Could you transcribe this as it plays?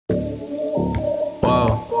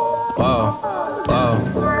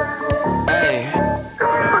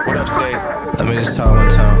just talk one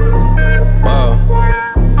time. Whoa.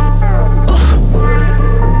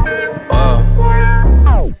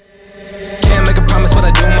 Whoa. Can't make a promise, but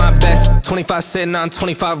I do my best. 25 sitting on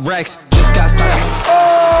 25 racks. Just got started.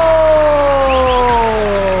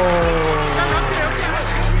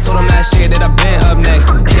 Told them last year that I've been up next.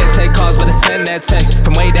 Can't take calls, but I send that text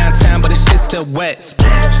from way downtown, but the shit's still wet.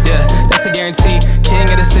 Yeah, that's a guarantee. King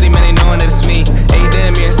of the city, man, they knowing that it's me. Hey,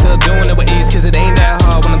 damn, you're still doing it with ease, cause it ain't that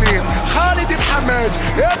hard when I'm خالد محمد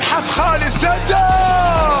يبحث خالد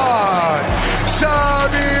سداد.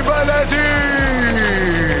 سامي بلدي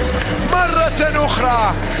مرة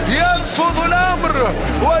أخرى يلفظ الأمر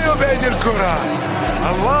ويبعد الكرة.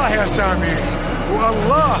 الله يا سامي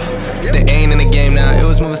والله. They ain't in the game now, it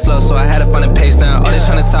was moving slow, so I had to find a pace now. All they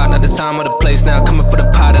trying to talk, not the time or the place now. Coming for the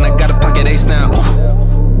pot and I got a pocket ace now.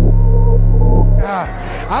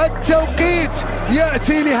 التوقيت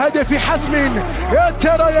يأتي لهدف حسم. يا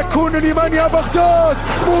ترى يكون لمن يا بغداد؟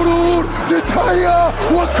 مرور تتهيأ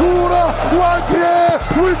وكورة وأندريه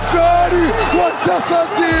والثاني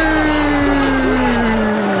والتصدي.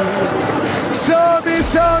 سامي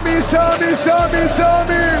سامي سامي سامي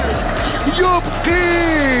سامي يبقي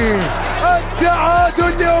التعادل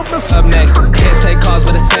اليوم. Up next, can't take calls,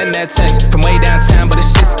 but I send that text from way downtown, but the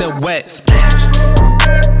shit's still wet.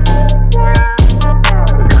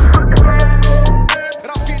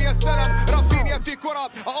 في كرة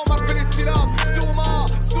عمر في الاستلام. سوما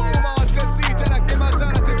تسديد لك ما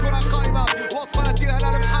زالت الكرة قائمة. وصلت إلى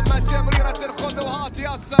هلال محمد تمريرة الخدوهات.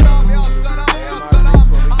 يا سلام يا سلام يا سلام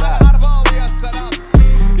على العرباوي. يا سلام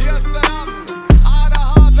يا سلام على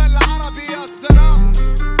هذا العربي. يا سلام.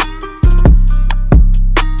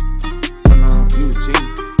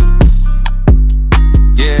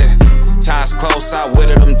 Yeah, time's close, I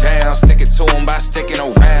whittled them down. Sticking to them by sticking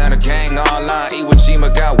around. A gang all on Iwo Jima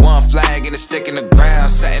got one flag and a stick in the ground.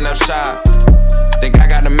 Setting up shop, think I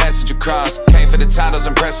got the message across. Came for the titles,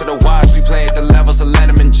 impressed with the watch. We play at the levels of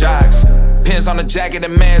Letterman jocks. Pins on the jacket,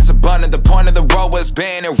 the man's abundant. The point of the road was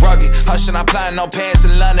banned and rugged. Hushing, I'm flying no pants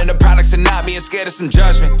in London. The products are not being scared of some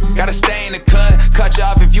judgment. Gotta stay in the cut you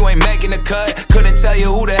off if you ain't making the cut. Couldn't tell you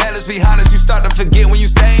who the hell is behind us. You start to forget when you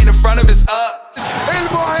stay in the front of his up.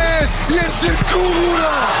 المعز يرسل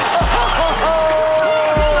كورة.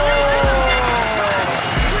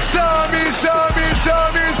 سامي سامي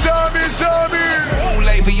سامي سامي سامي. Too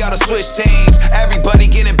late for y'all to switch teams. Everybody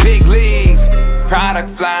getting big leagues. Product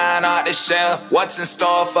flying out the shelf. What's in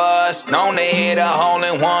store for us? Known to hit a hole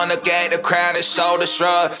in one. Look at the crowd and shoulder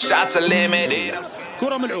shrug. Shots are limited.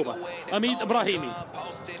 كرة ملعوبة. أميد إبراهيمي.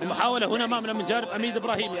 المحاولة هنا أمامنا من جانب أميد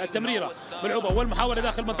إبراهيمي. التمريرة ملعوبة والمحاولة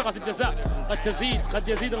داخل منطقة الجزاء. التسديد قد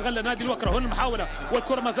يزيد الغلة نادي الوكرة. هنا المحاولة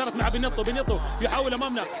والكرة ما زالت مع بنيطو يحاول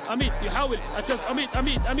أمامنا. أميد يحاول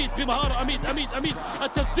أميد بمهارة. أميد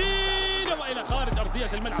التسديد وإلى خارج أرضية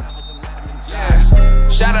الملعب.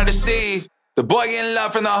 Shout out to Steve. The boy getting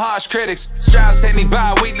love from the harsh critics. Strauss hit me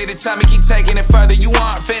bi-weekly to tell me keep taking it further. You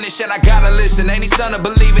aren't finished and I gotta listen. Any son of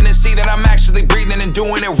believing and see that I'm actually breathing and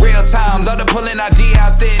doing it real time. Love to pull an idea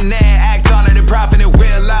out thin there, act on it and profit in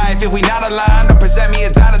real life. If we not aligned, don't present me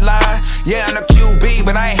a dotted line. Yeah, I'm a QB,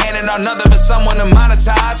 but I ain't handing out nothing for someone to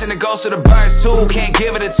monetize. And it goes to the birds too. Can't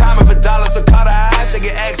give it a time if a dollar's a cut of eyes. They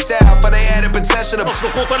get excel for they added potential to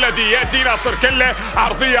السقوط الذي يأتي ناصر كله.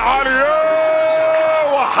 عرضية عالية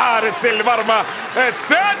وحارس المرمى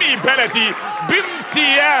سامي بلدي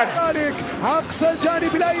بامتياز. أقصى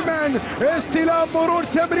الجانب الأيمن استلام مرور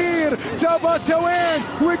تمرير. تاباتا وين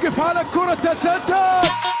وقف على الكرة تسدد.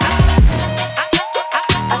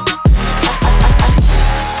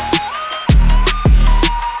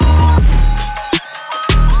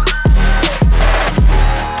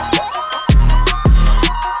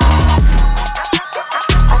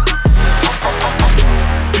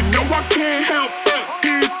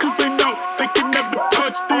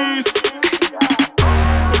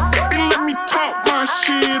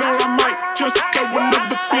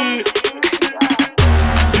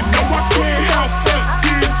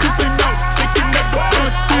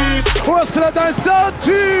 وصل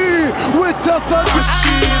دانساتي والتصدي.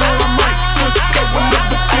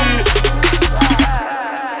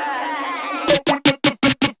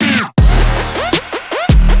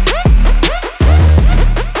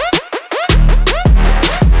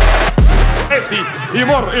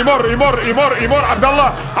 يمر عبد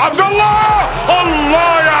الله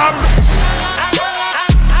الله يا عم.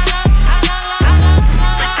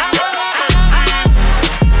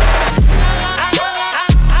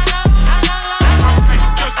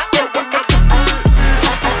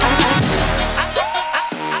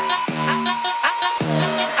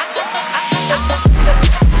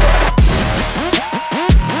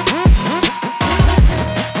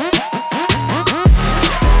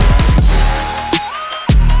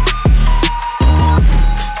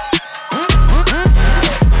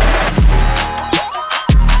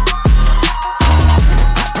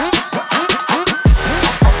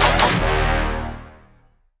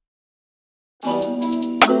 Thank you.